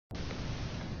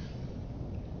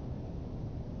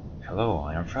Hello,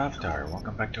 I am FrAvatar.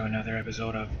 Welcome back to another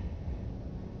episode of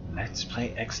Let's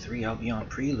Play X3 Albion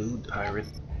Prelude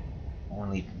Pirate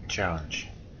Only Challenge.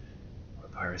 Or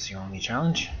Piracy Only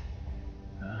Challenge.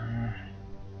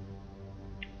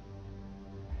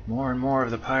 More and more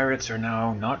of the pirates are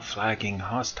now not flagging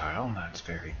hostile. That's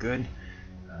very good.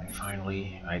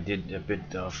 I did a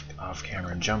bit of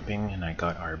off-camera jumping and I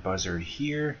got our buzzard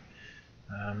here.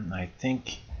 I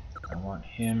think I want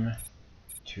him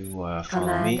to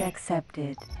follow me. Command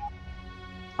accepted.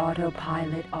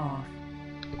 Autopilot off.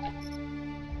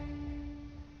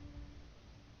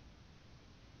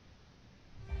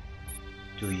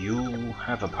 Do you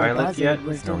have a pilot yet?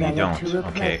 No, you don't.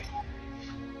 Okay.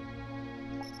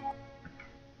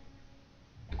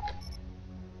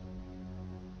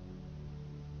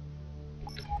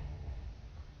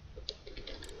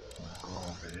 I'll go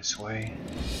over this way.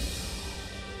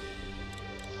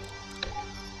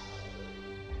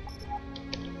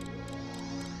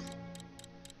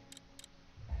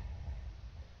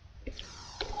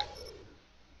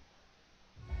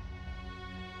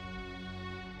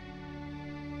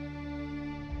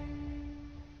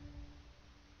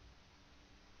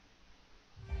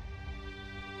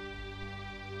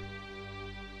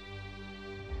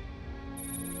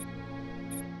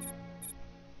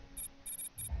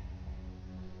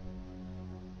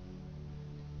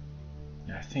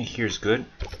 I think here's good.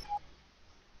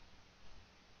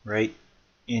 Right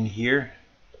in here.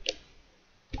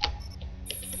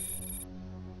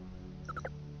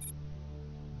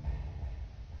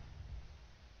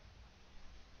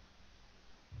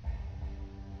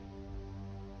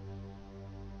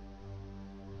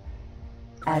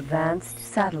 Advanced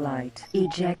satellite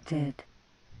ejected.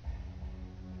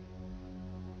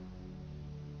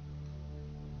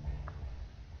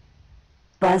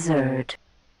 Buzzard.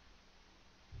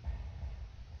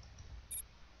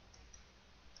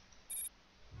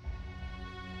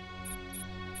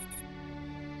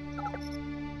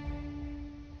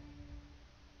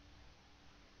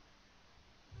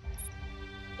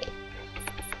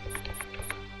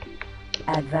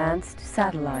 Advanced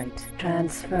satellite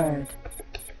transferred.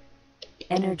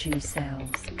 Energy cells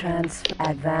transfer.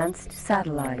 Advanced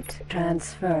satellite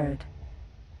transferred.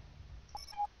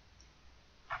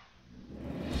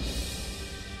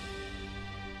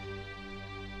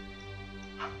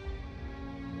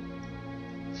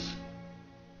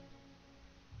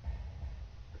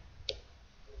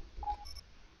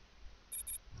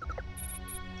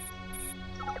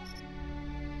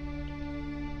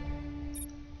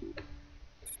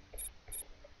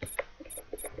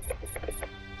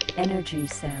 Energy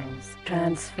cells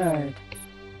transferred.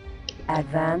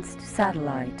 Advanced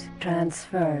satellite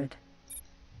transferred.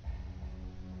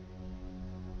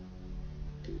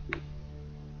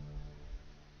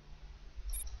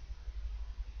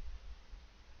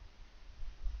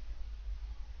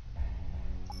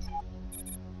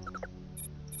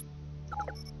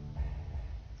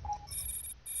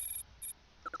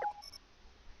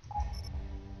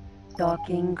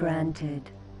 Docking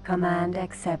granted. Command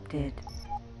accepted.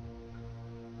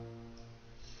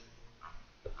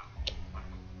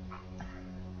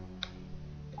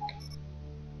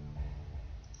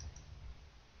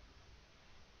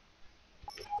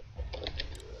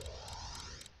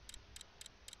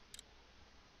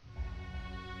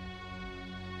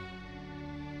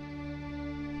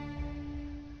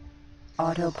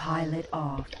 Autopilot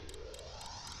off.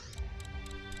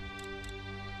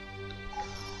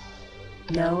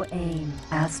 No aim.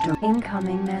 Astro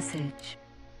incoming message.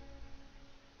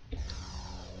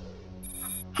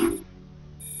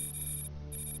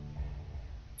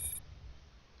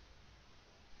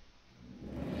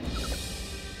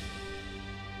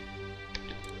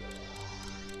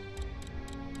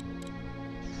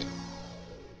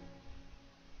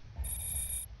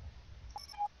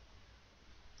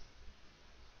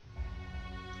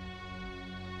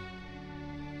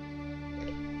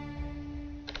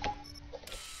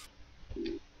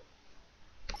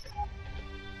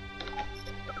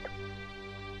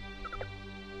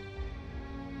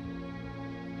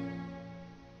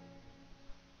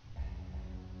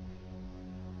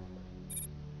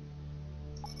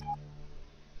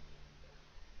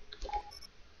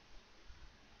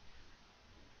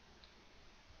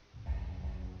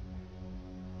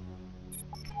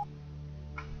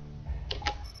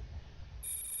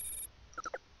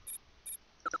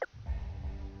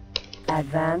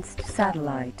 Advanced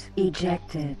satellite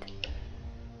ejected.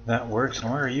 That works.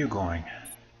 Where are you going?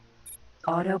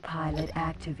 Autopilot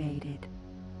activated.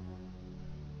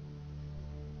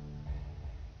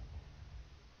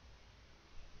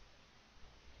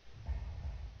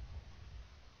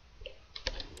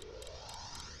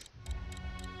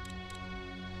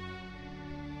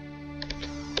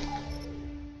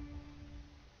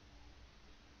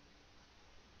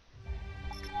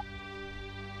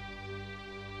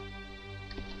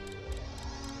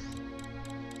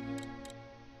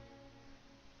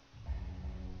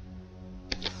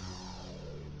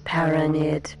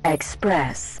 Paranid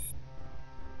Express.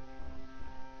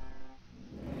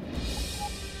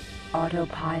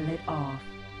 Autopilot off.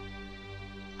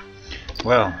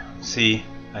 Well, see,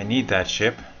 I need that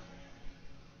ship.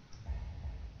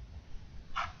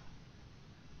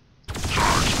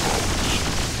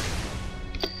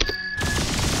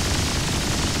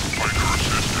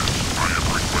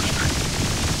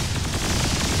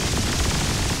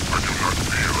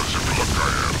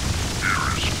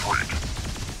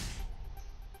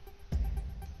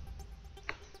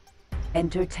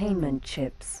 Entertainment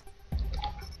chips.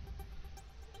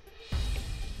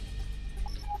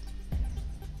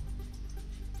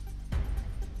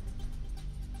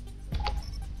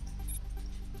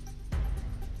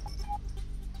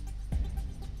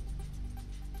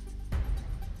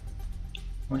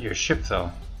 Where's your ship,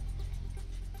 though?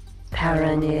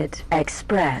 Paranid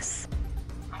Express.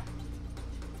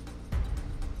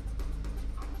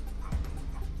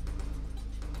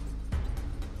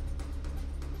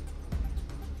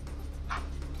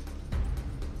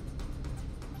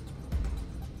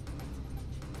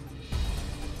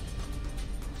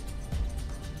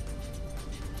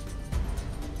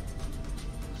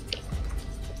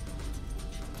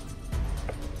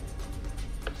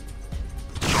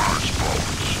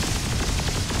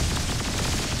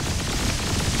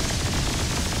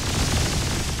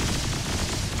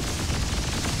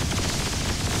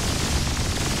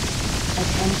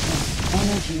 Attention,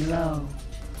 energy low.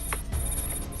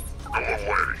 Go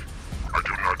away. I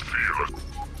do not feel it.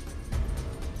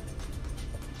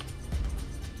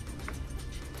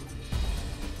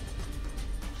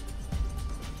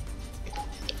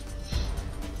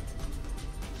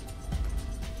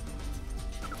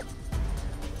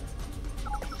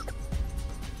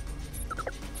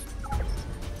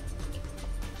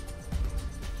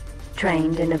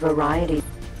 Trained in a variety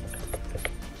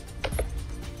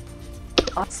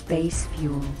of space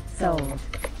fuel sold.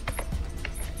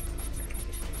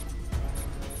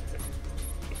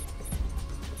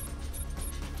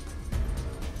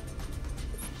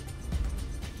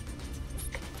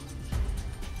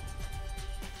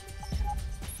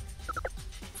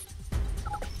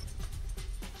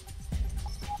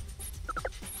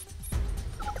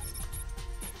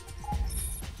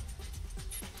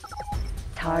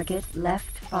 Target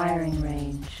left firing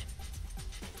range.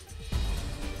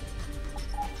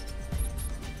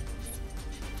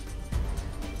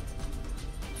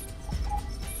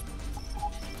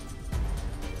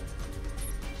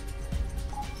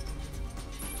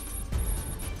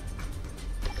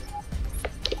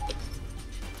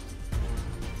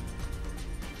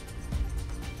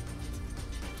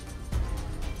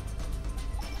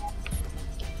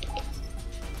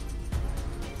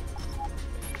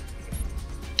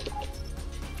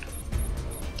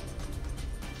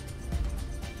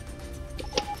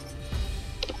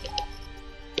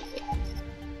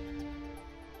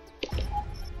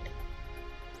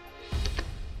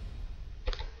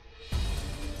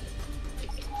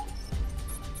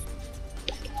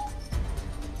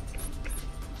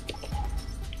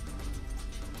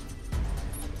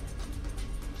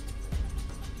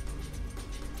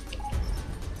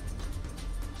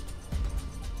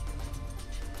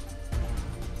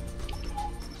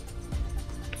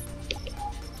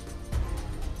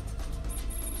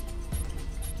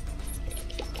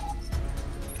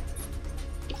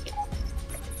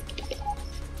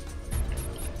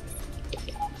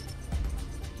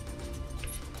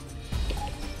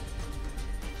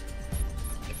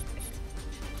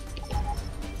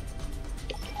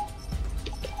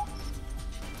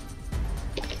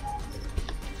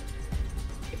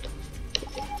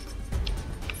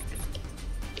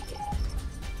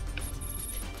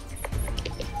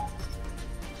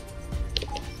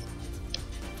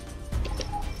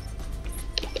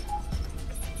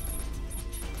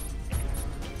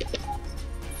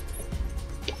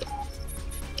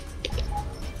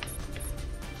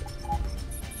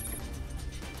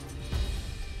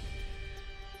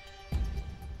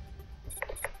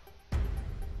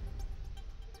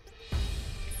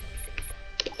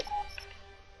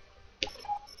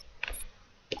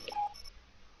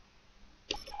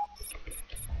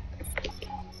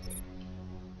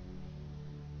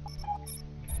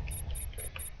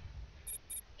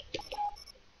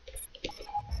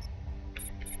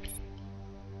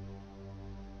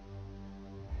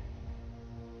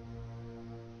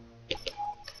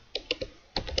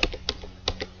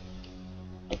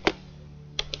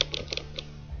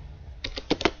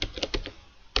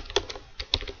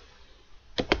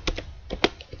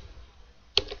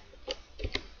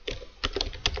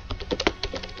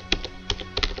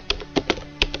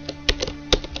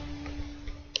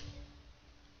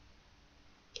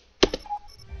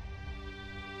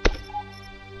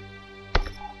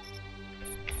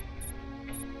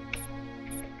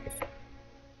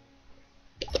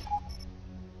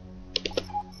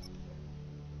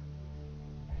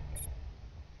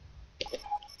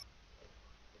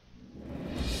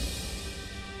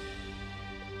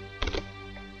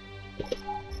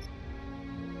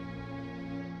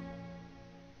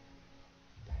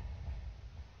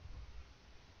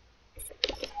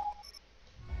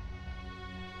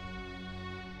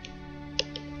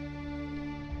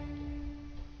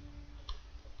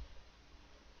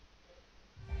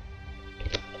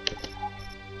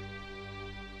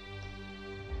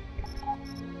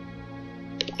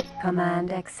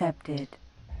 Command accepted.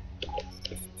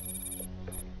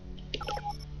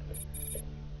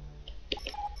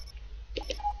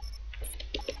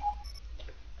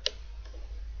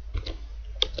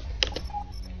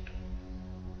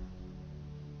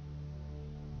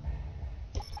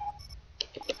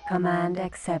 Command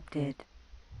accepted.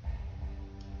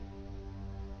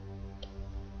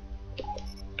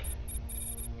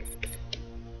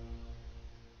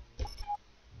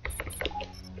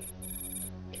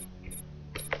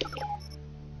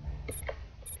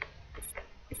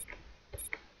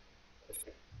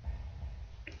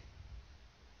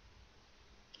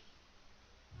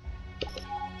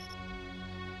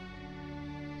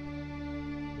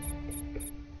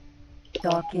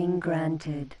 Docking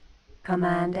granted.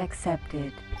 Command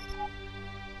accepted.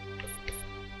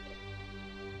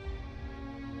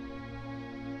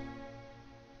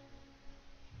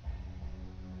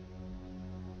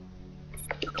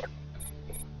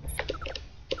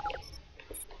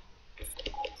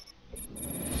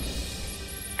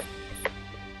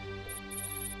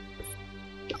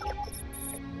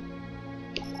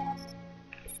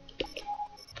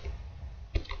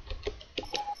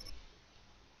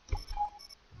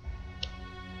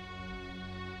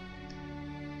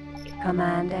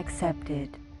 Command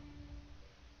accepted.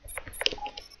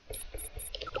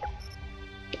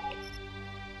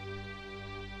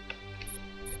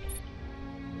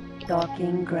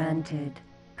 Docking granted.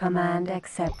 Command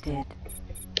accepted.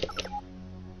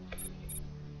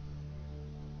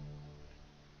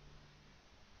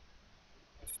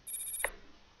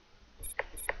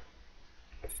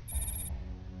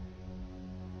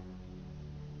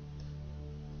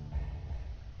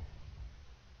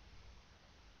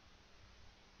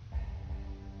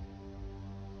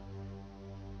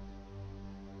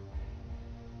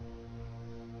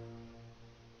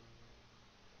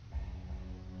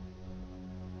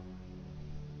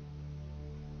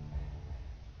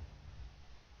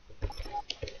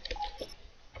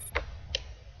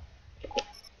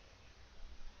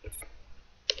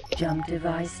 Jump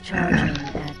device charging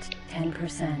at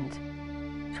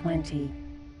 10%, 20,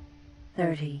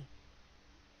 30,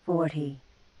 40,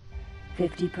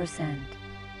 50%,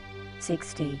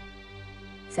 60,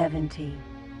 70,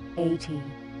 80,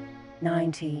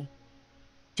 90,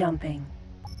 jumping.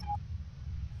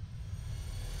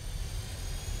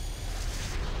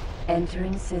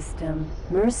 Entering system,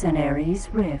 Mercenaries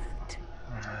Rift.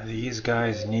 These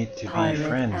guys need to Pirate be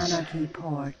friends. Anarchy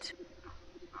Port.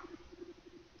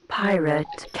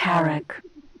 Pirate Carrack.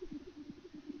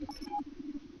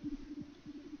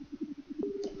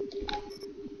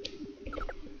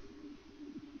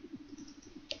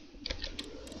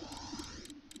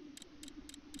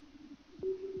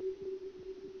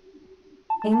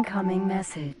 Incoming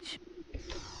message.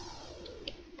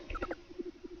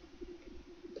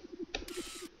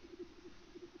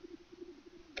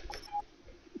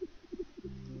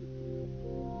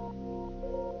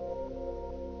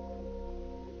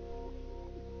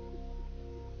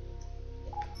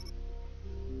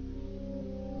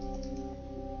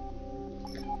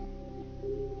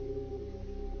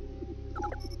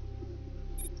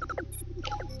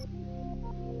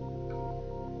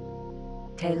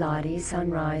 Teladi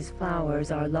sunrise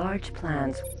flowers are large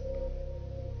plants.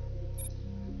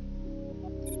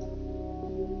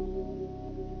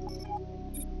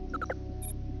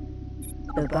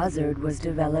 The buzzard was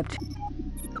developed.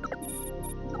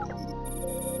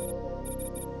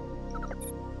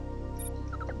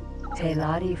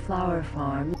 Teladi flower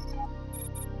farm.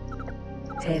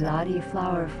 Teladi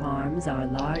flower farms are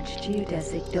large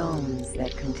geodesic domes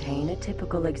that contain a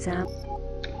typical example.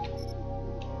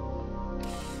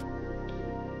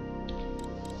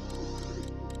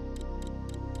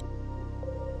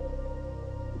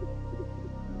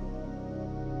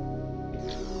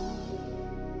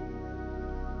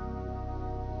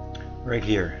 Right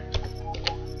here.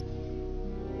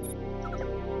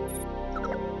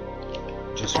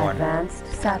 Just one. Advanced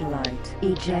satellite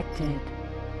ejected.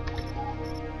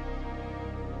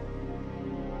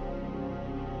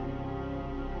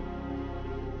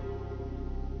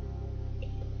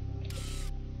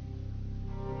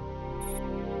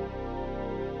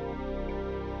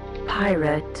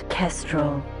 Pirate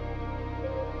Kestrel.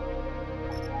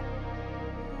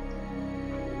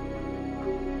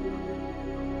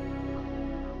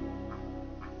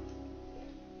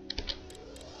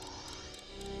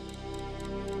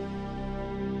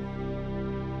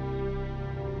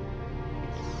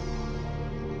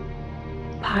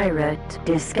 Pirate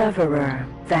Discoverer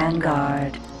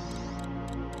Vanguard.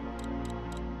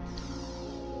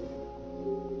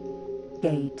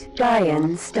 Gate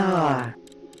Dian Star.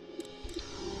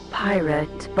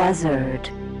 Pirate buzzard.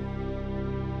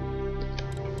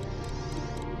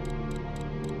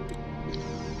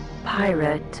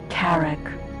 Pirate carrack.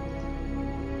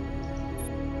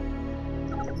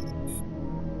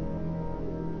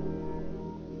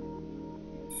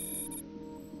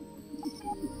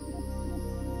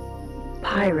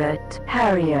 Pirate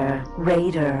harrier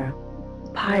raider.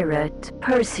 Pirate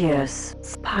Perseus.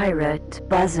 Pirate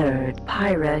buzzard.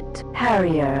 Pirate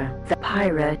harrier. The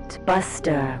pirate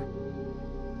buster.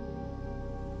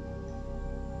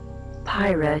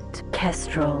 Pirate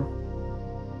kestrel.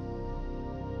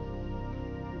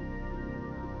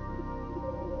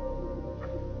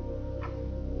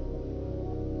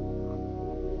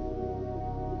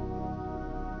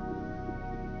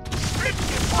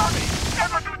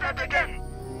 Never do that again!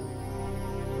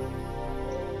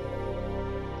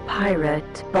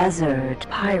 Pirate buzzard.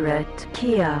 Pirate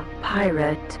Kia.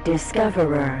 Pirate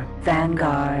discoverer.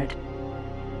 Vanguard.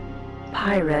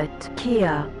 Pirate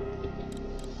Kia.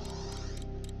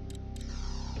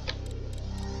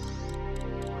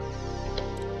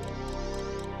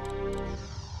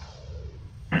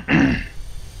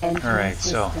 Alright,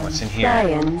 so what's in here?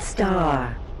 Lion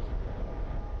Star.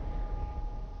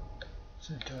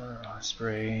 Centaur,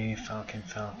 Osprey, Falcon,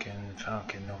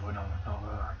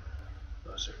 Nova,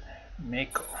 Buzzard,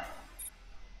 Mako.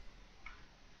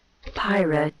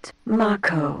 Pirate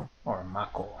Mako. Or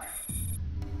Mako.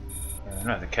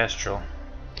 Another Kestrel.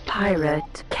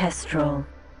 Pirate Kestrel.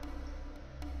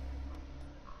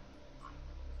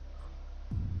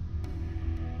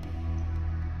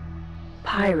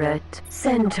 Pirate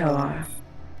Centaur.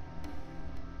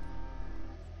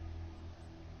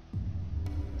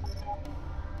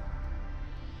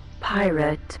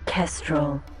 Pirate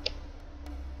Kestrel.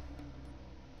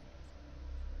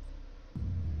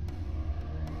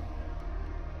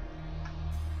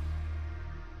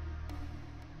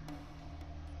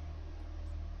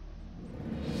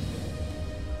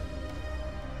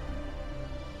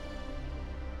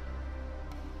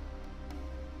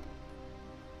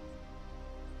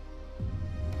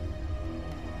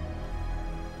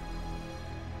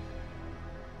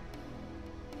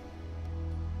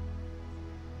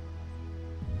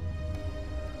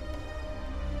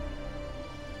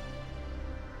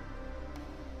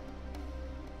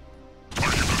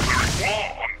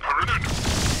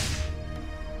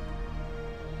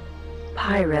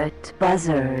 Pirate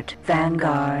buzzard.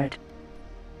 Vanguard.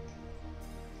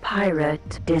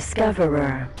 Pirate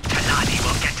discoverer. Kanani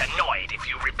will get annoyed if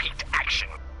you repeat action.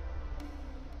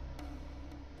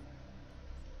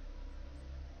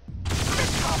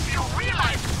 Hope you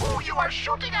realize who you are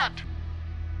shooting at!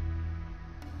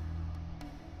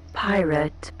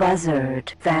 Pirate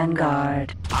buzzard.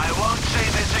 Vanguard. I won't say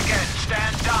this again.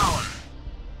 Stand down.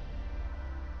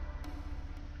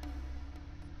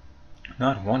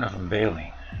 Not one of them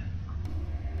bailing.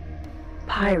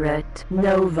 Pirate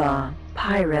Nova.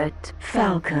 Pirate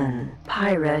Falcon.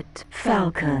 Pirate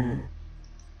Falcon.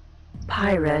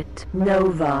 Pirate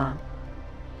Nova.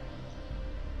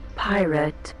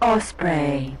 Pirate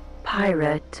Osprey.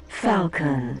 Pirate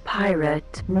Falcon.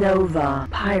 Pirate Nova.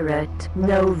 Pirate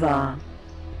Nova.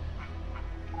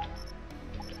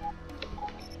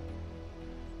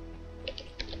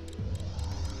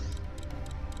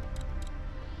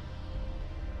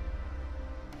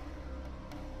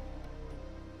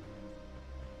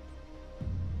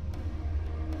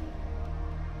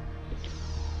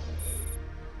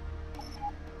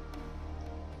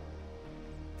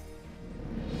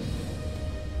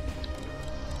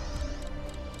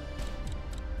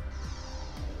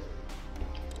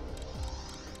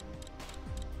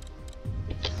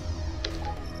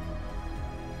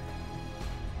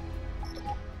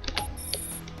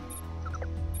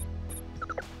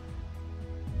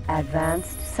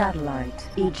 Advanced satellite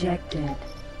ejected.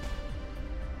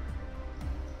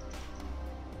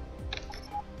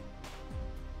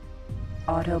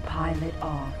 Autopilot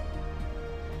off.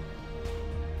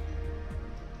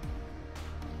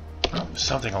 Oh,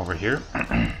 something over here.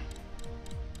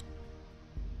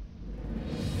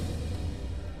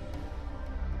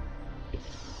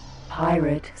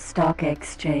 Pirate Stock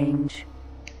Exchange.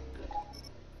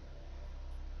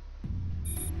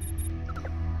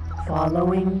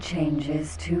 Following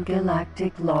changes to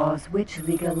galactic laws which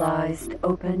legalized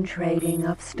open trading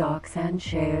of stocks and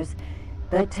shares,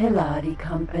 the Tiladi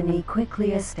Company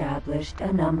quickly established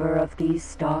a number of these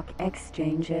stock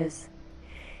exchanges.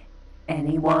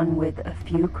 Anyone with a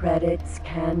few credits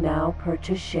can now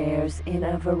purchase shares in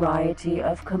a variety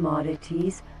of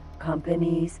commodities,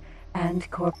 companies,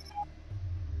 and corporations.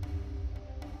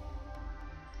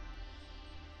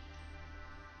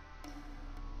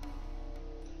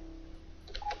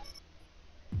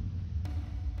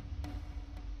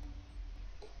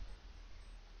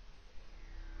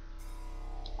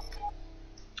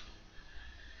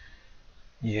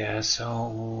 Yeah,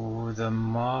 so the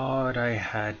mod I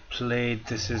had played,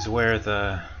 this is where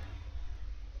the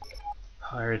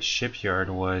pirate shipyard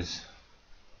was,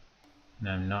 and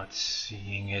I'm not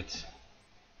seeing it.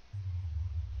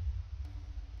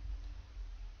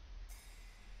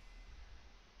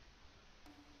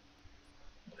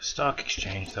 Stock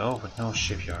exchange though, but no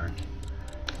shipyard.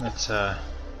 Let's head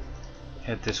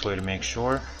this way to make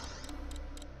sure.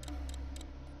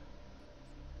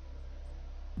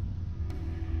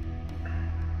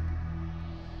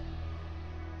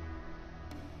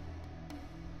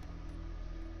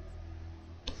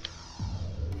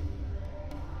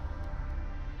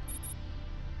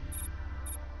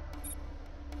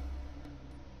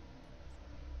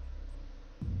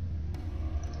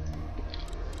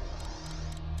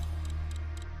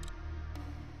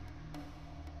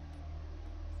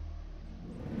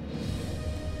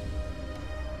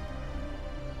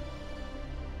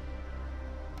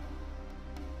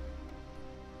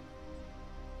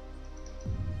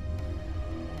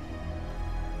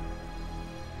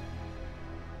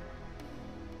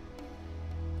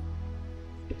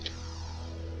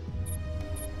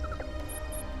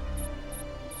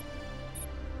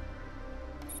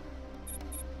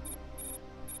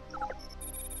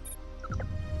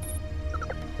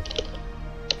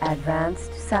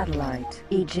 Advanced satellite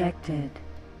ejected.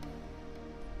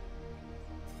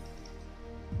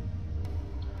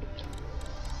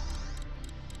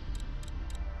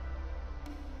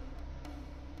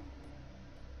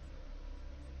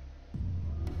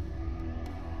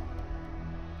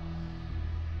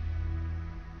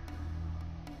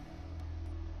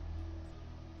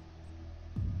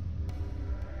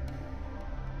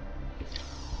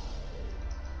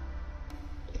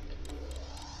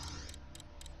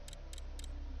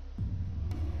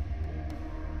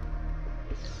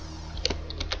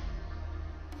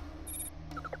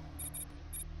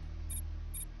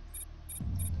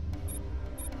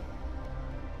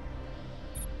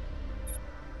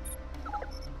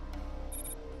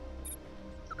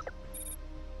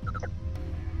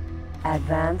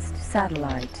 Advanced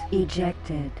satellite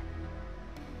ejected.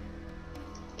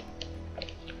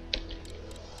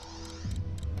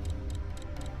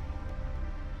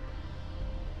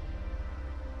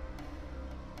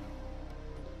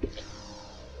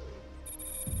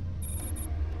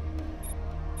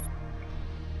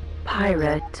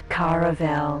 Pirate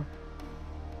Caravel.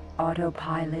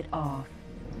 Autopilot off.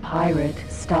 Pirate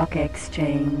Stock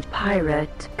Exchange.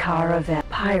 Pirate Caravel.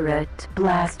 Pirate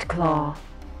Blast Claw.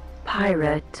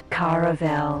 Pirate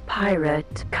Caravel.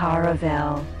 Pirate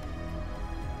Caravel.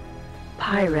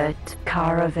 Pirate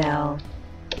Caravel.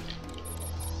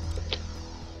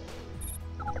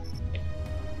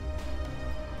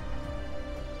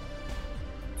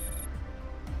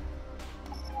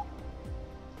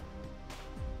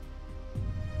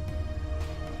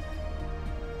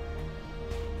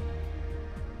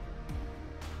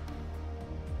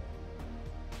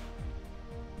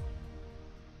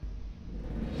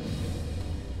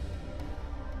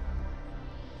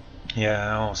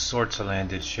 Yeah, all sorts of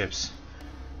landed ships.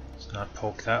 Let's not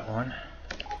poke that one.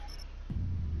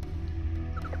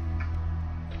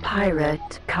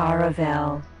 Pirate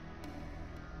Caravel.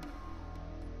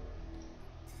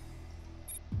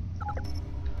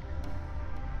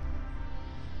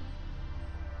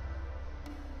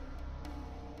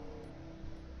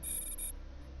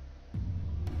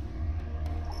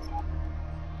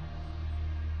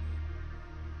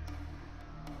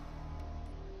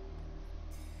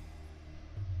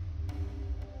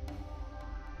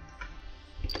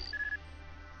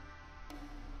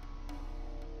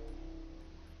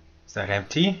 Is that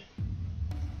empty?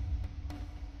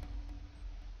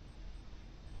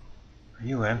 Are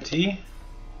you empty?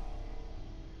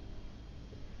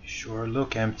 You sure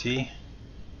look empty.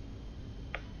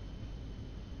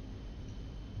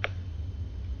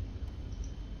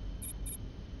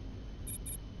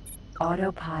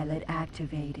 Autopilot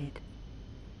activated.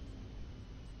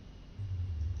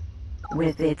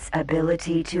 With its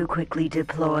ability to quickly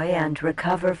deploy and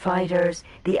recover fighters,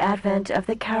 the advent of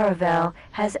the Caravel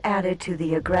has added to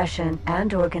the aggression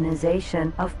and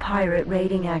organization of pirate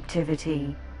raiding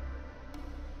activity.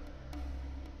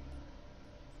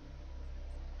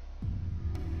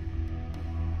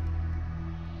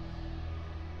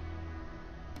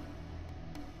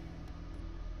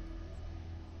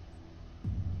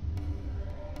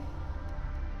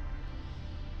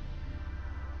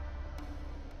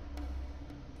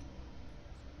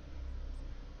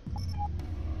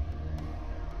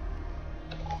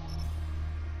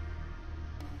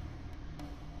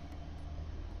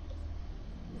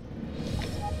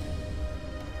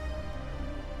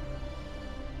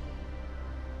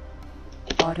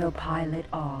 Autopilot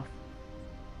off.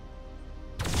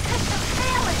 System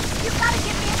failing! You gotta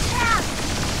give me a chance!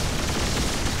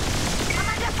 I'm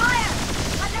under fire!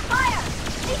 Under fire!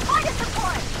 Need fire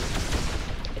support!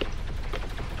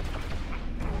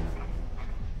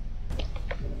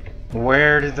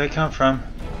 Where did they come from?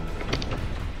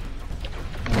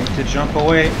 I need to jump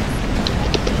away. Jump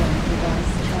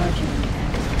device charging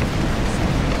at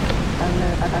 50%.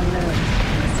 Alert.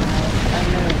 Missile.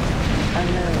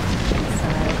 Alert.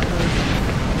 Missile closing.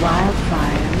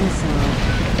 Wildfire missile.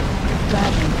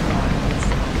 Dragonflies.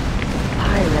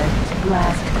 Pirate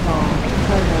blast claw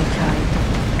prototype.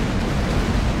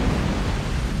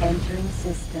 Entering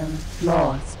system.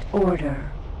 Lost order.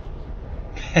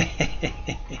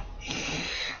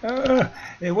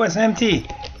 It was empty.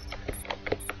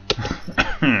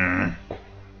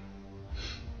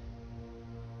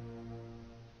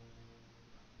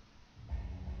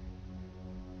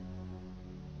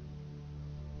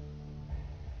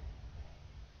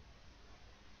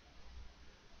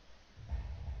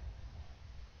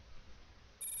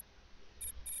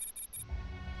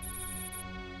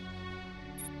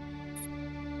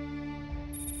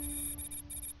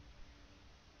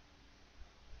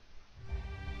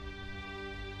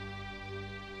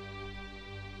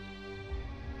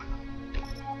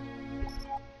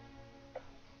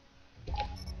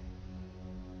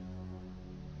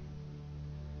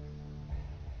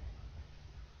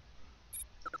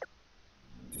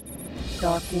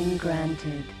 Docking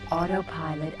granted.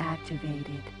 Autopilot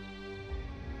activated.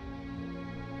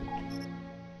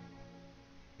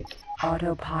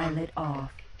 Autopilot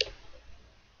off.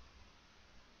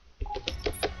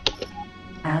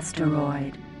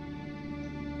 Asteroid.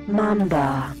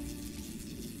 Mamba.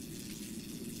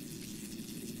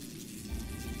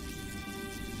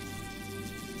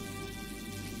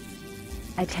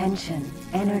 Attention.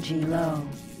 Energy low.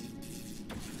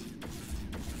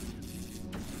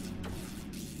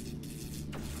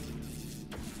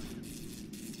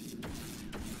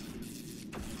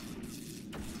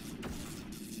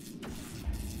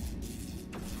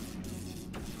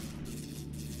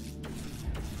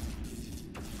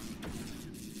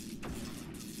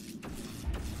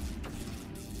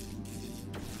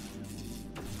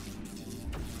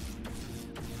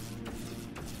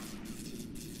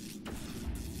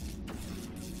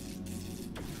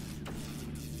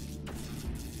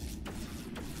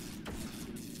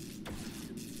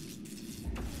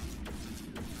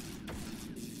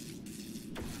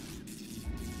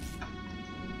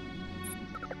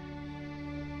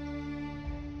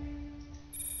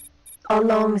 A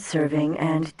long-serving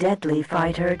and deadly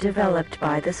fighter developed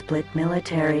by the split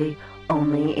military.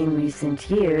 Only in recent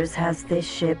years has this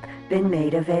ship been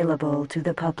made available to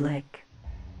the public.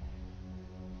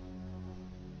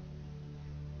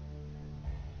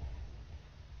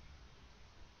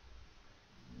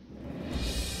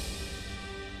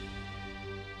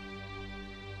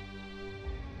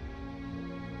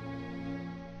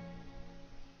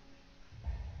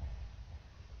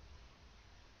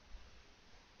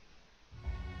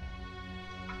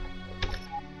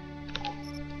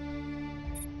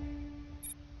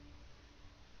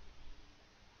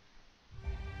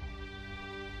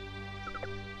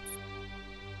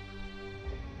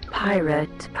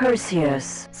 Pirate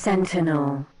Perseus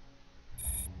Sentinel.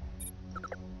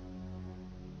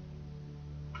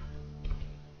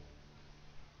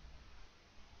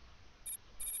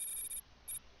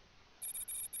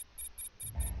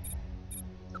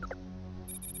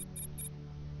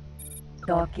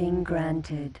 Docking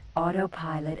granted.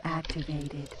 Autopilot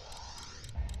activated.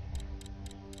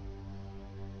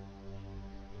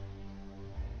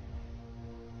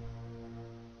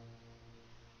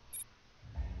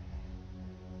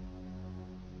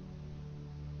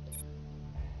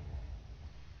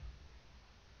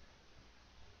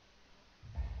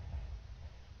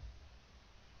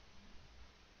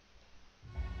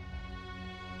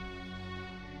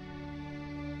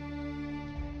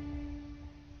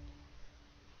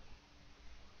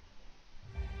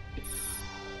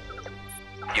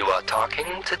 You are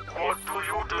talking to... What do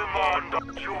you demand?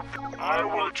 I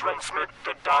will transmit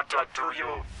the data to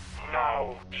you.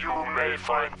 Now, you may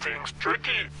find things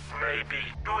tricky, maybe.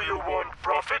 Do you want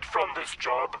profit from this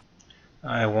job?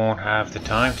 I won't have the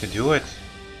time to do it.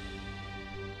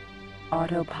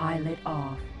 Autopilot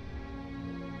off.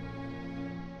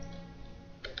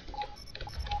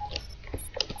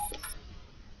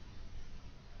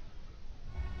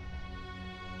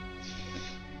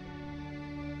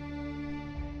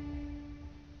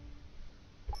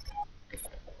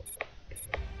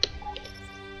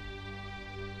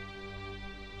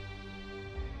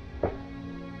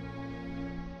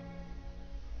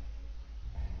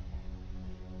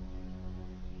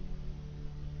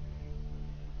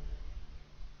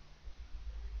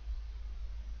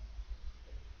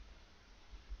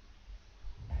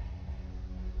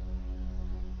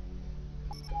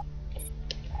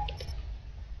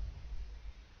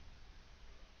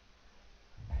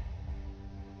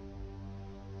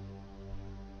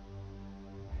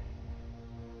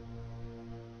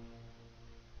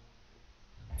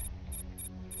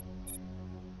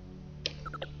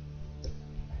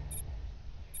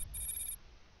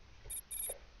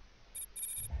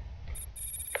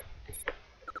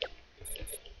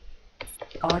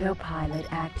 Autopilot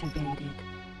activated.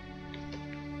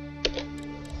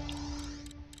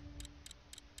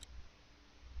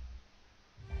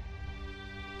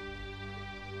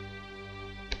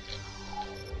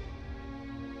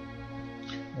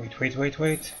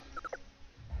 Wait.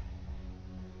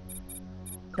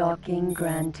 Docking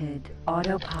granted.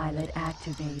 Autopilot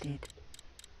activated.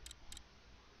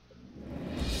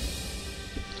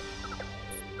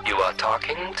 You are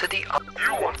talking to the...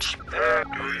 You want spare?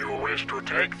 Do you wish to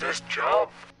take this job?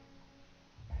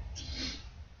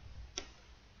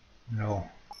 No.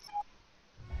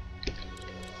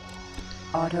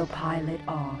 Autopilot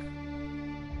off.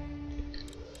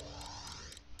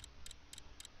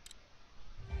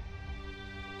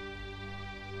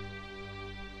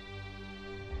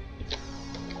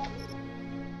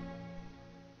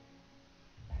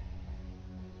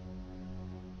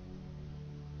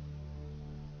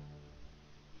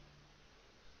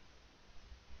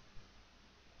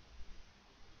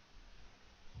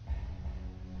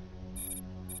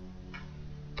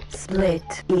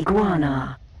 Split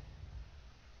iguana.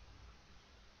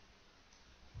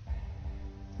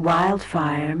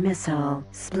 Wildfire missile.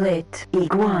 Split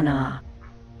iguana.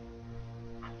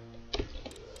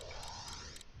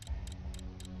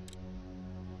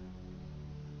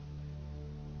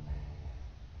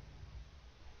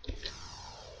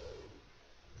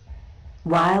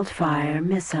 Wildfire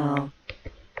missile.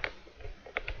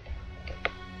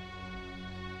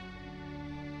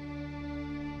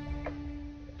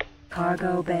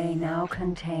 Cargo bay now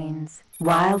contains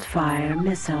wildfire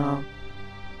missile.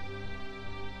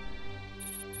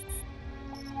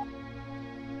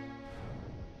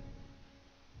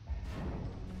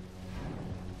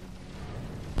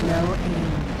 No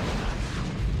aim.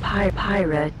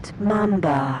 Pirate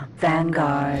Mamba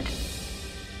Vanguard.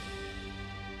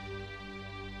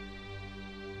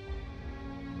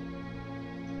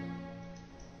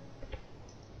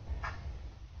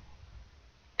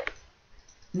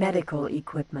 Medical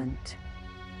equipment.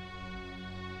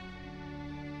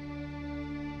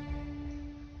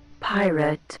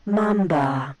 Pirate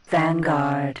Mamba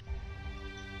Vanguard.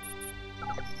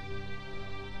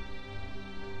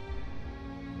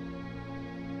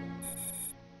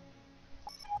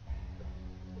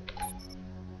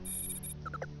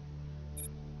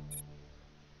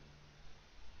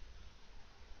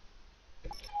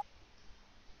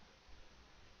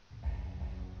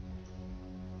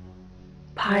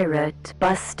 Pirate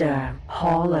Buster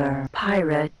Hauler.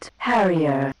 Pirate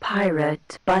Harrier.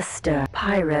 Pirate Buster.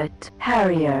 Pirate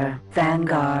Harrier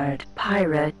Vanguard.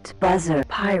 Pirate Buzzer.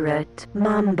 Pirate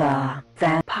Mamba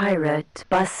Pirate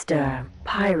Buster.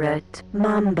 Pirate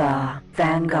Mamba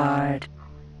Vanguard.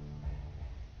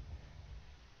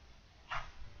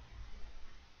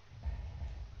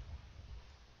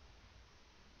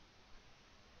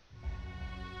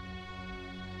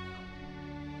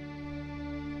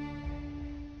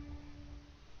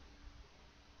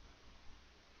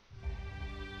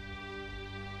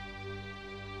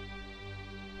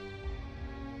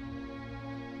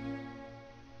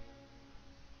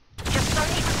 Just don't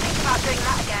even think about doing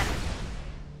that again.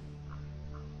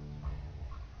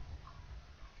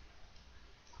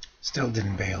 Still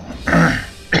didn't bail.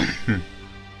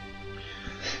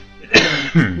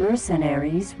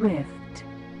 Mercenaries Rift.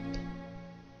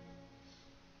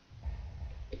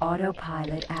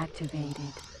 Autopilot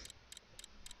activated.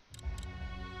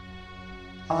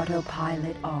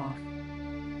 Autopilot off.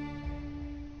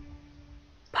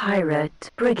 Pirate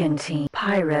Brigantine.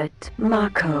 Pirate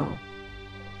Mako.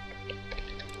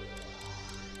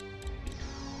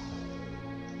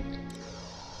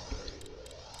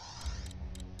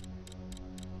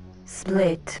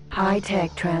 Split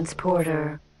high-tech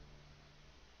transporter.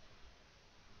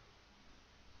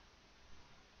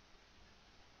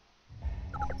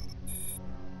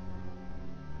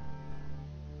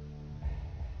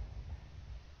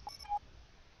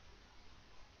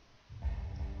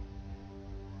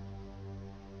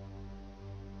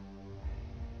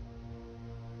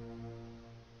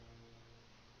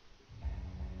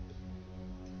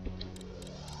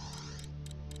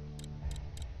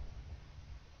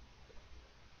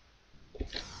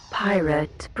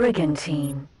 Pirate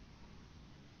Brigantine.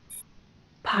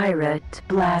 Pirate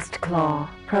Blast Claw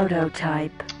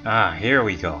prototype. Ah, here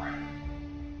we go.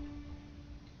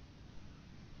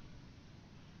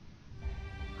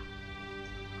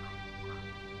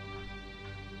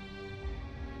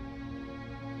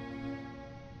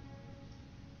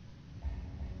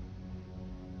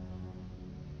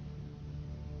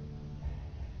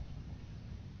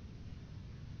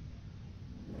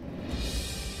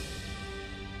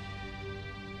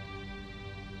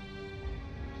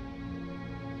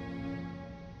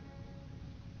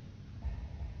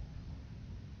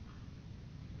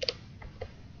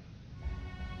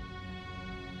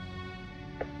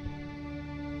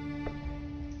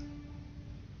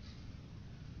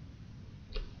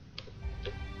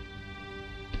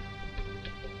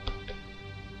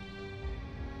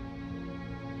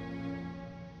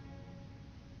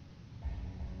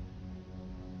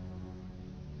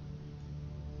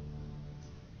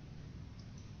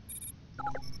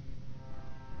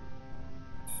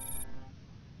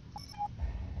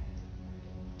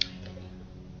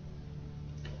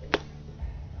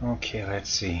 Okay, let's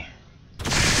see.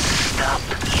 Stop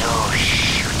your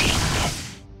shooting.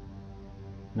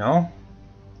 No?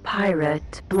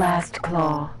 Pirate Blast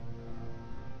Claw.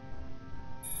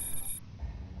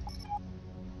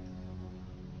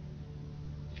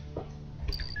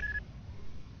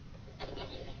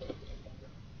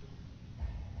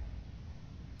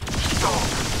 Stop,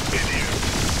 idiot.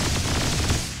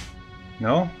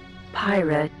 No?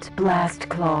 Pirate Blast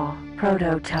Claw.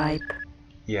 Prototype.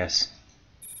 Yes.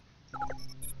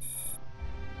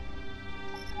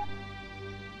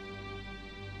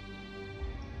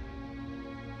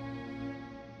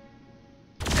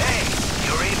 Hey,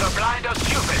 you're either blind or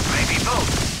stupid, maybe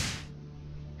both.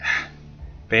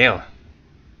 Bail.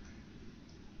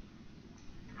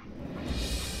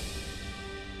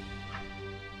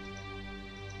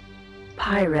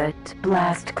 Pirate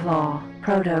Blast Claw.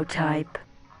 Prototype.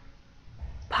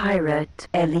 Pirate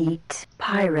Elite.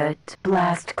 Pirate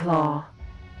Blast Claw.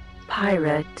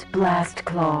 Pirate Blast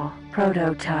Claw.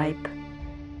 Prototype.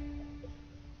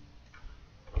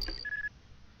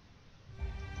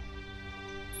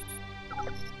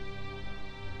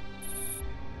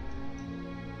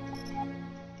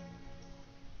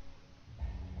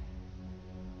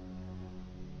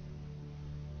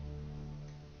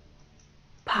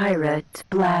 Pirate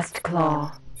Blast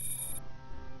Claw.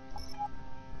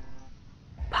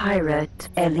 Pirate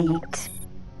Elite.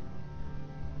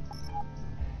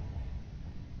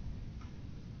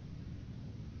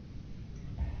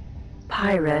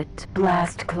 Pirate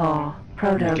Blast Claw.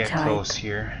 I'm gonna get Prototype. close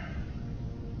here.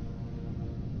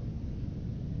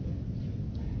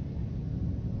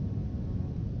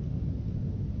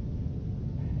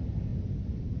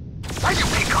 Why you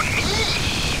pick on me?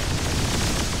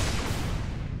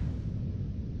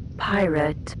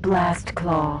 Pirate Blast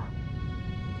Claw.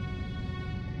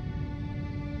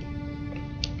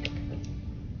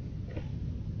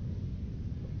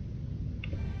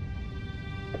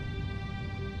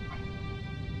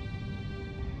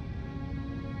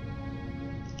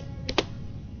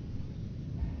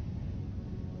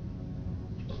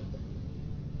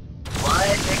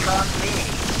 Why pick on me?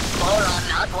 Moron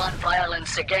not want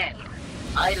violence again.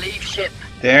 I leave ship.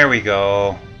 There we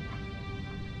go.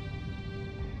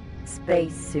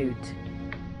 Spacesuit.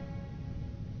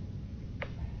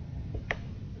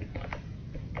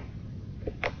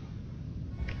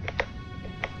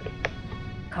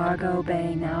 Cargo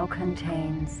bay now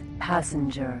contains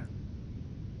passenger.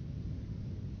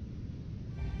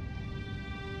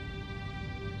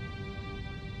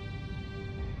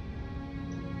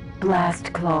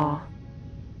 Blast Claw.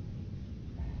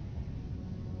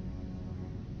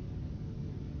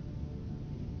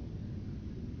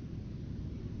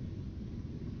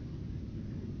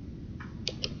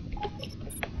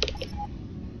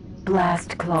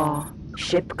 Blast Claw.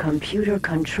 Ship computer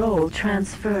control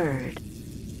transferred.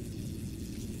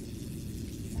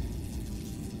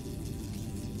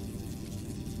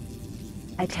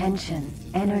 Attention,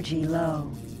 energy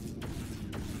low.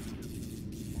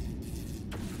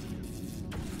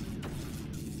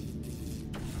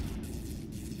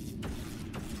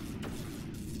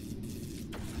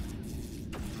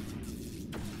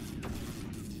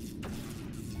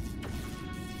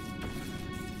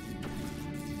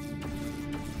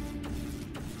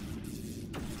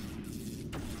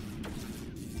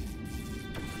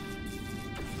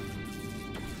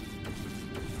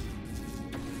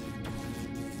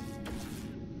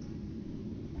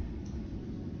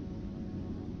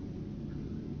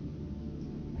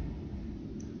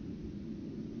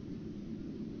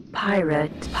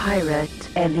 Pirate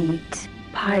Elite,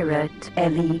 Pirate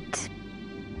Elite.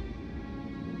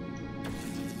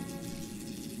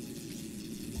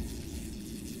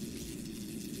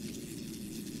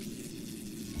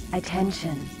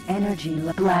 Attention, energy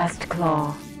Blast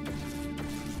Claw.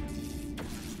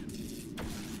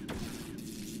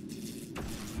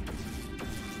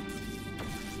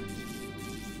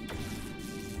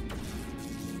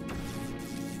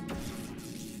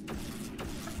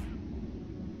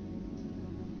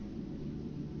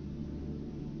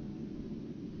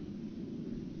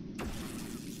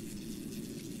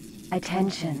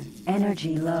 Attention,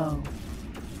 energy low.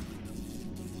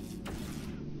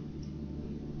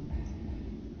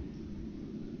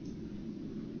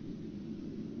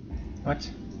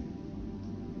 What?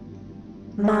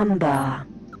 Mamba.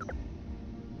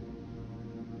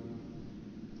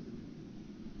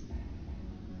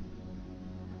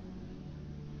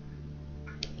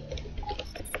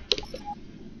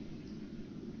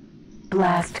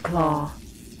 Blast Claw.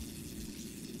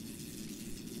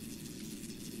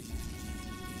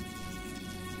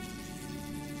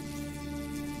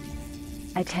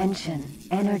 Attention,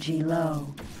 energy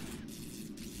low.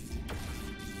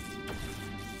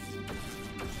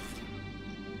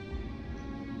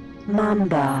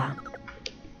 Mamba.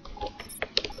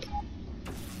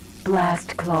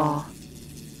 Blast Claw.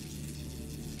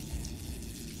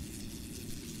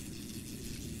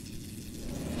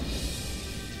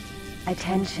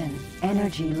 Attention,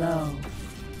 energy low.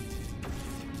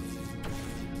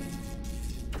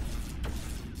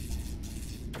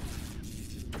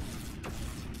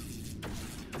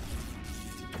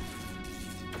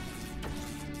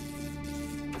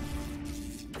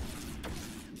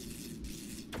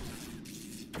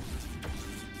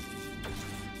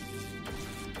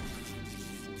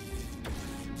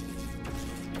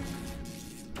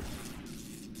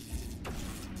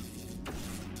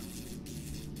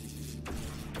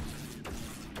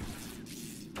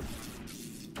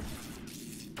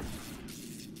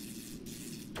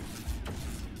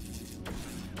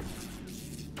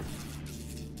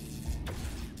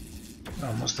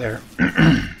 Almost there.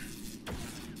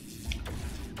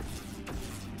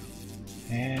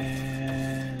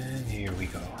 And here we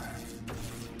go.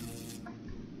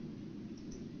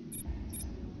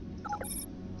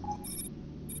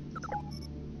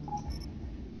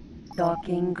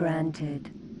 Docking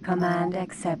granted. Command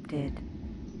accepted.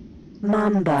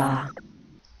 Mamba.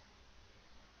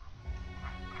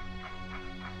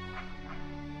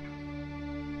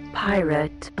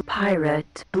 Pirate,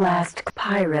 blast,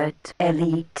 pirate,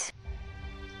 elite.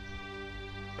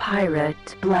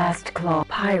 Pirate, blast claw,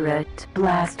 pirate,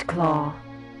 blast claw.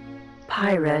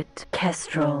 Pirate,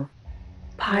 kestrel.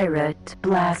 Pirate,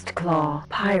 blast claw,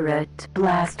 pirate,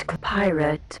 blast,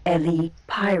 pirate, elite,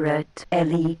 pirate,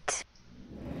 elite.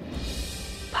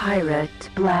 Pirate,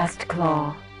 blast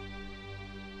claw.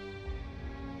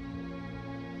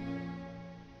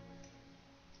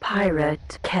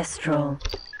 Pirate, kestrel.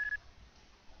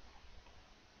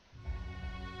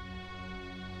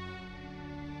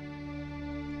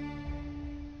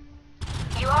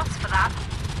 You asked for that.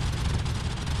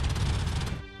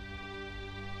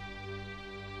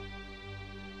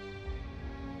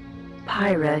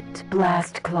 Pirate,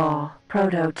 blast claw,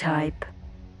 prototype.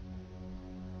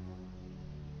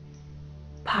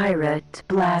 Pirate,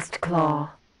 blast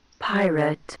claw,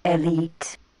 pirate,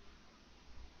 elite.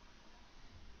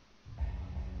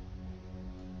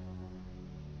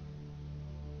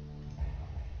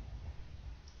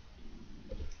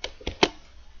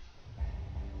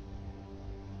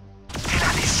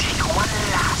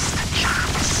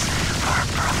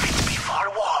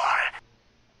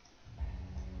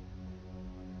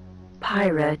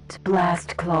 Pirate,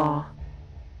 blast claw.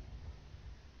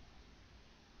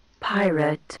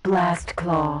 Pirate, blast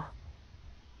claw.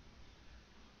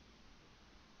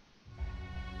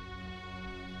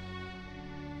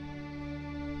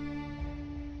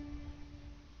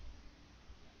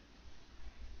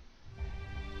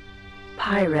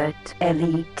 Pirate,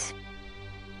 elite.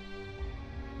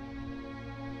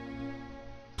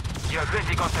 You're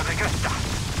really going to regret that.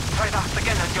 Try that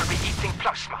again and you'll be eating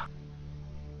plasma.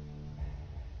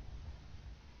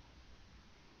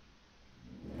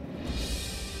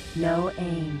 No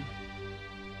aim.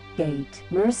 Gate,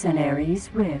 mercenaries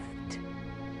rift.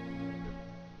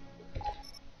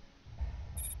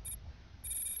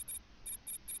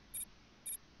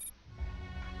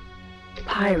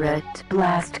 Pirate,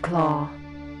 blast claw.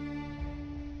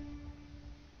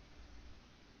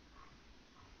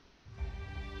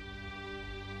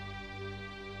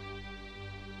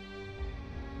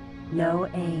 No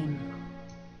aim.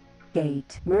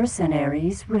 Gate,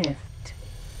 mercenaries rift.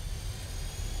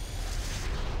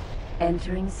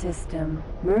 Entering system,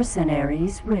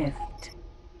 mercenaries rift.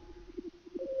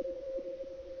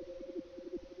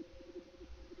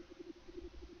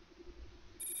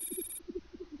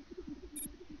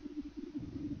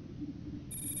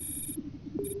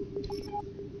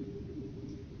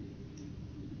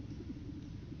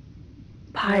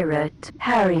 Pirate,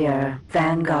 Harrier,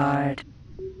 Vanguard.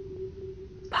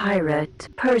 Pirate,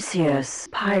 Perseus,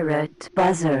 Pirate,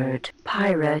 Buzzard,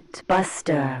 Pirate,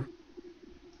 Buster.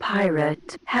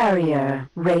 Pirate, Harrier,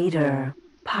 Raider.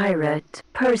 Pirate,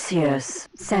 Perseus,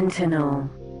 Sentinel.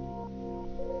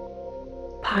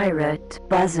 Pirate,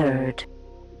 Buzzard.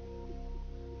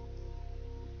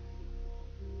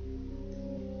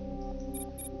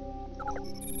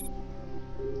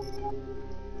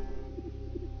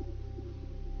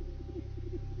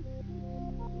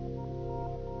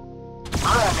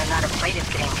 I'm not afraid of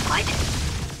getting fighting.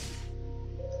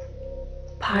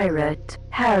 Pirate,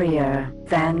 Harrier,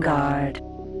 Vanguard.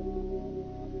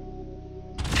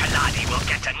 Kalai Nobody will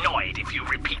get annoyed if you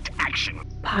repeat action.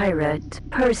 Pirate,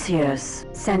 Perseus,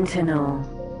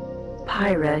 Sentinel.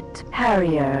 Pirate,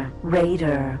 Harrier,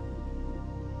 Raider.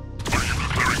 Are you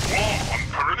declaring war on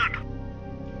Pyramid?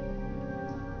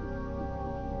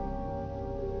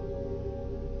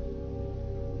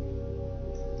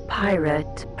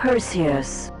 Pirate,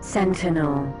 Perseus,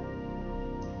 Sentinel.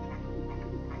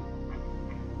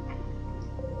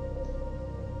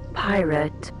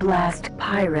 Pirate, Blast,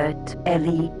 Pirate,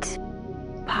 Elite.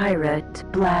 Pirate,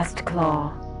 Blast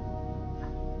Claw.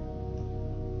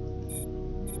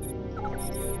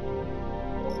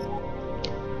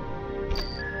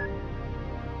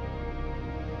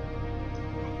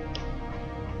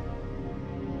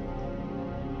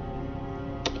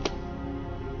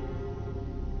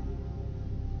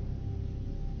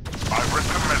 I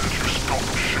recommend you stop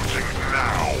shooting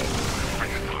now,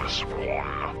 faithless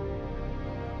one.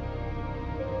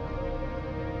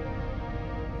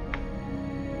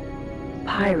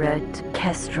 Pirate,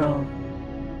 Kestrel.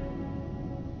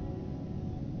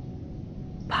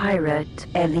 Pirate,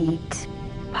 Elite.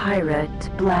 Pirate,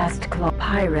 Blast Claw.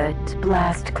 Pirate,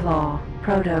 Blast Claw.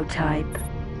 Prototype.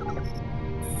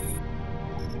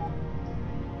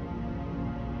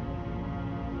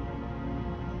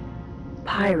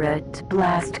 Pirate,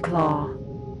 Blast Claw.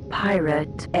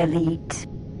 Pirate, Elite.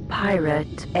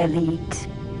 Pirate, Elite.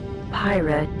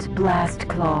 Pirate, Blast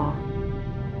Claw.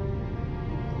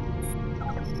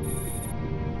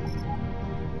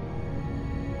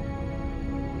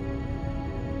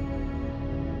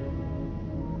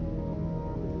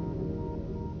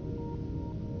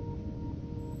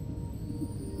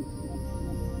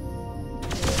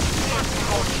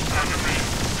 Enemy,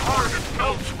 target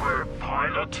elsewhere,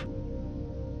 pilot.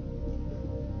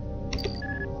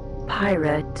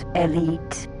 Pirate,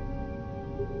 Elite.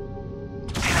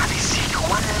 Can I seek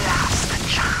one last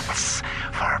chance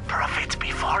for profit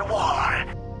before war?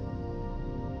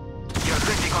 You're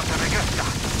really going to regret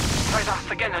that. Try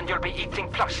that again and you'll be eating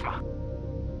plasma.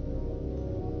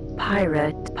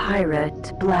 Pirate,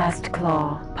 Pirate, Blast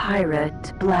Claw.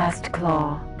 Pirate, Blast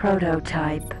Claw.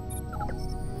 Prototype.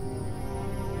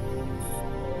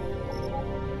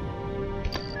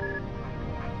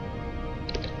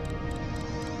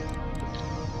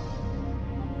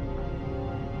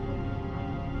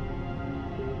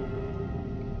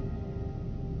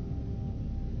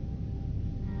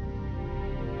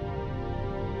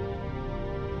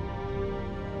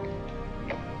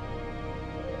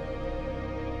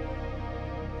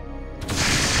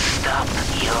 Stop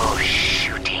your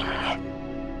shooting.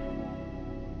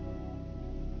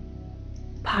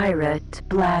 Pirate,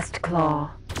 Blast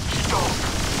Claw. Stop,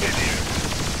 idiot.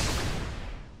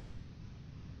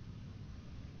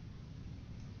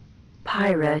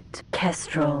 Pirate,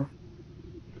 Kestrel.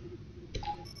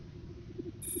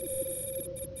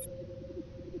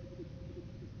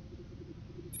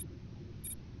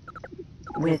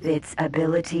 With its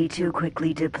ability to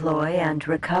quickly deploy and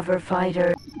recover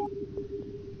fighter.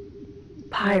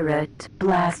 Pirate,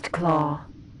 Blast Claw.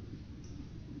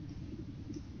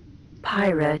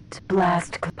 Pirate,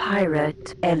 Blast Claw.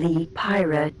 Pirate, Elite.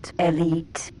 Pirate,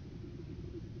 Elite.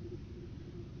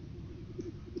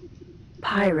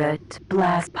 Pirate,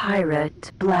 Blast.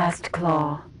 Pirate, Blast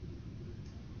Claw.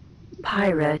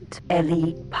 Pirate,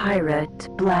 Elite. Pirate,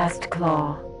 Blast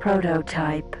Claw.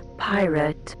 Prototype.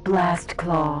 Pirate, Blast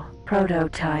Claw.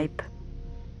 Prototype.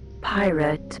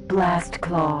 Pirate, Blast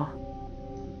Claw.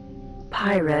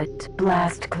 Pirate,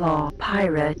 Blast Claw.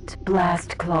 Pirate,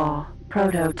 Blast Claw.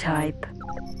 Prototype.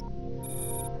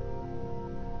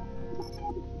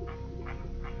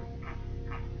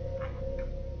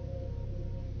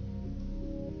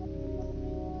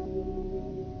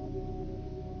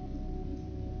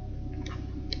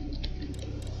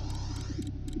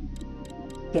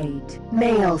 Gate.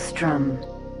 Maelstrom.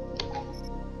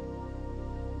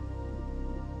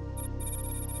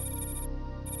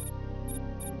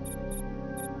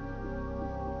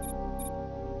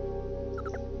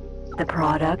 The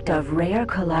product of rare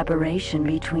collaboration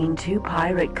between two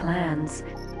pirate clans.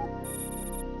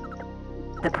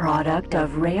 The product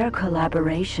of rare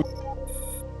collaboration.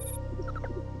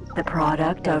 The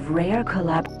product of rare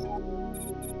collab.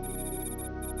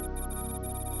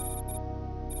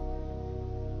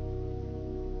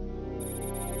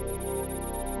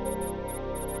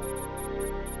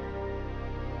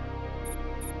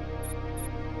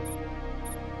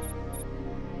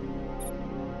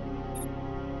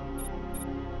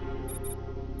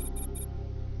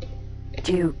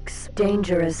 Duke's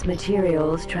Dangerous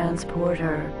Materials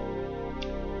Transporter.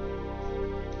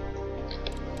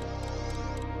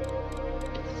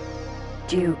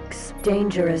 Duke's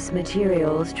dangerous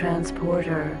materials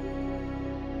transporter.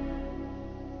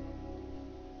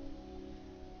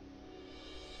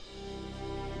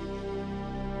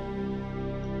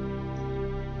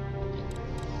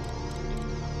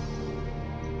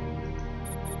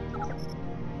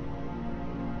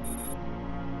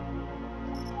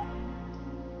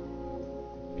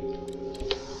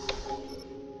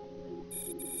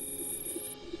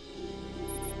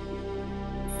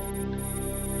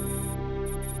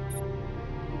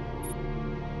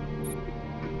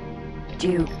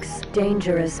 Duke's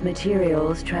dangerous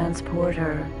materials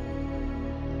transporter.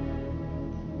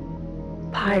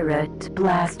 Pirate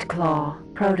Blast Claw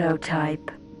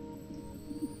prototype.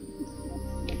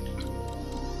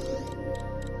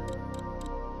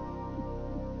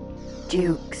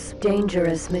 Duke's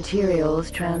dangerous materials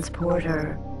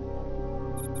transporter.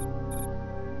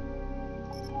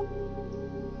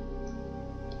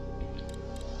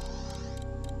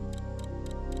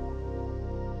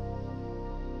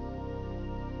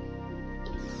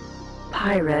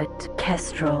 Pirate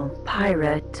Kestrel,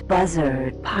 Pirate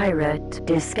Buzzard, Pirate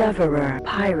Discoverer,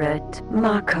 Pirate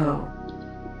Mako.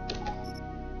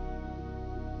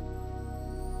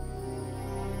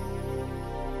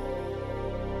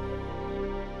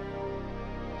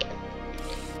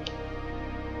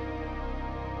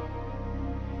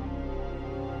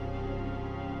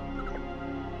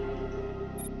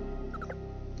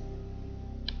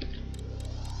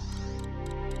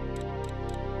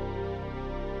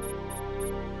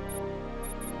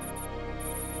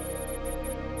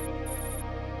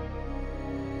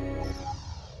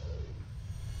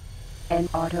 And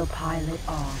autopilot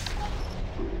off.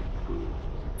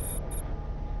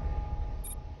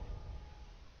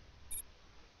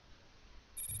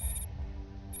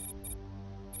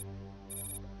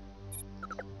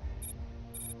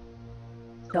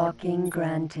 Docking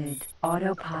granted.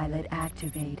 Autopilot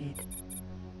activated.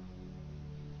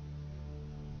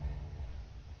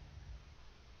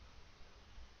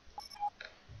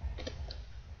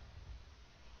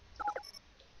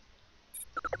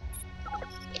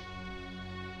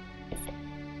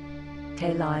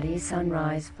 Teladi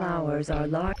sunrise flowers are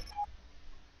large.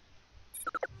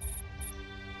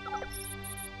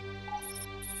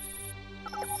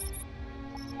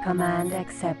 Command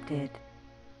accepted.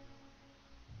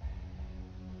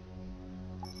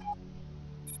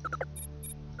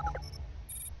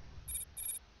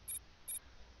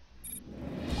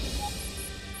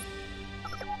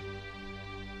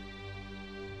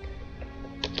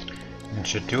 That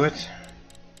should do it.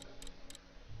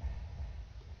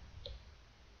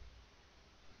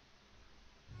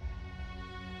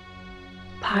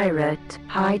 Pirate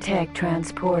high-tech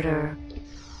transporter.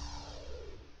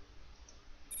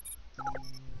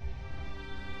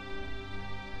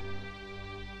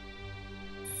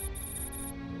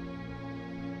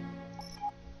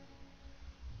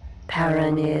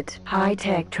 Paranid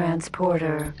high-tech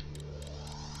transporter.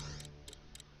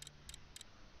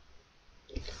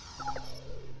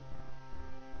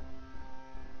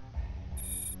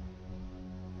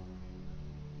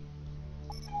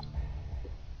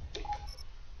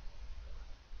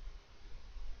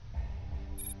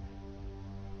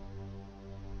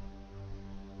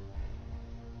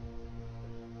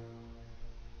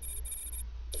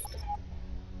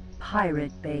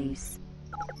 Pirate base.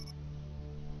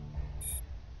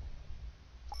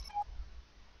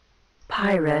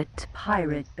 Pirate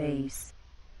base.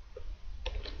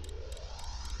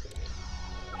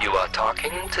 You are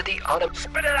talking to the auto.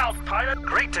 Spit it out, pilot.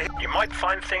 Great to hear. You might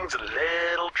find things a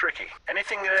little tricky.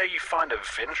 Anything there you find of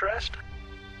interest?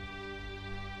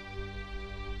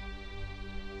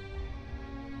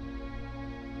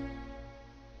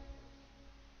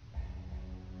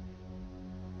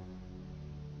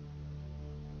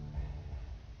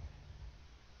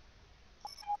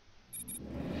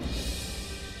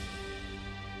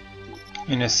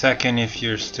 In a second, if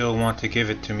you still want to give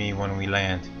it to me when we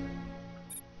land.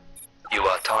 You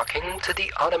are talking to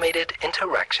the automated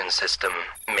interaction system.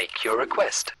 Make your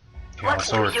request. Okay, all What do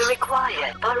sorts. you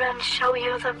require? Baron show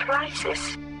you the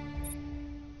prices.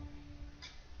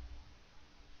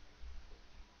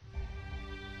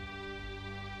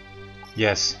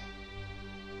 Yes.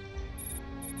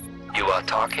 You are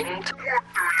talking to. What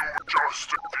do you just?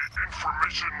 The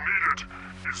information needed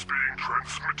is being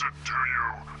transmitted to you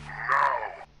now.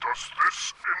 Does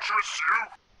this interest you?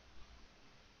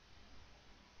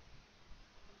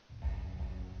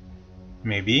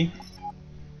 Maybe.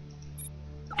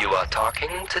 You are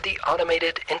talking to the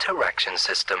automated interaction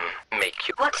system. Make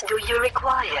you. What do you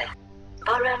require?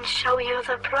 Baron show you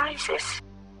the prices.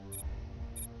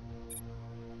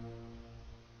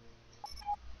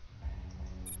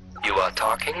 You are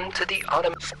talking to the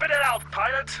Spit it out,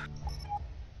 pilot!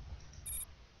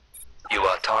 You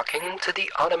are talking to the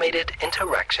automated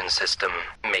interaction system.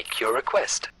 Make your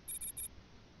request.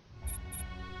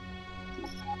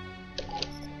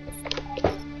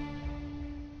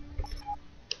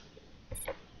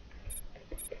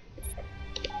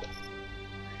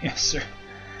 Yes, sir.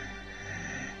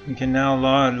 We can now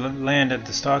land at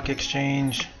the stock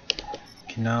exchange.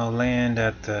 We can now land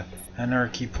at the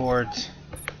Anarchy port.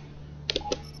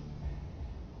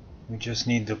 We just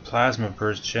need the plasma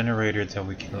burst generator that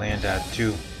we can land at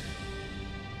too.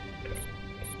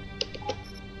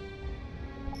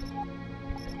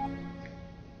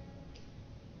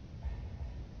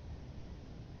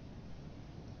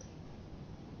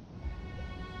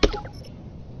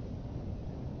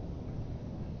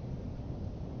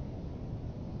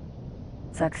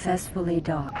 Successfully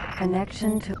docked.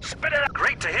 Connection to... Spit it out!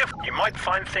 Great to hear. You might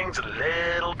find things a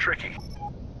little tricky.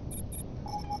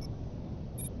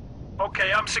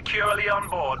 Okay, I'm securely on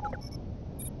board.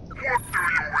 What do you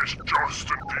wish,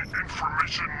 Justin? The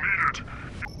information needed.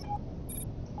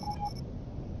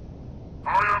 I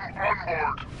am on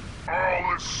board.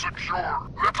 All is secure.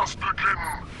 Let us begin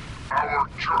our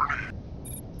journey.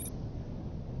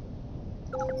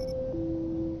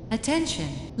 Attention!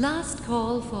 Last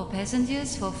call for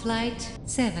passengers for flight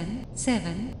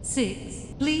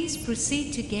 776. Please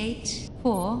proceed to gate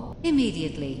 4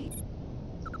 immediately.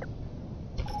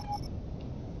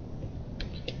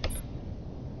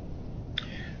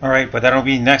 Alright, but that'll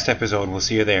be next episode. We'll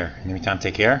see you there. In the meantime,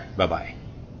 take care. Bye-bye.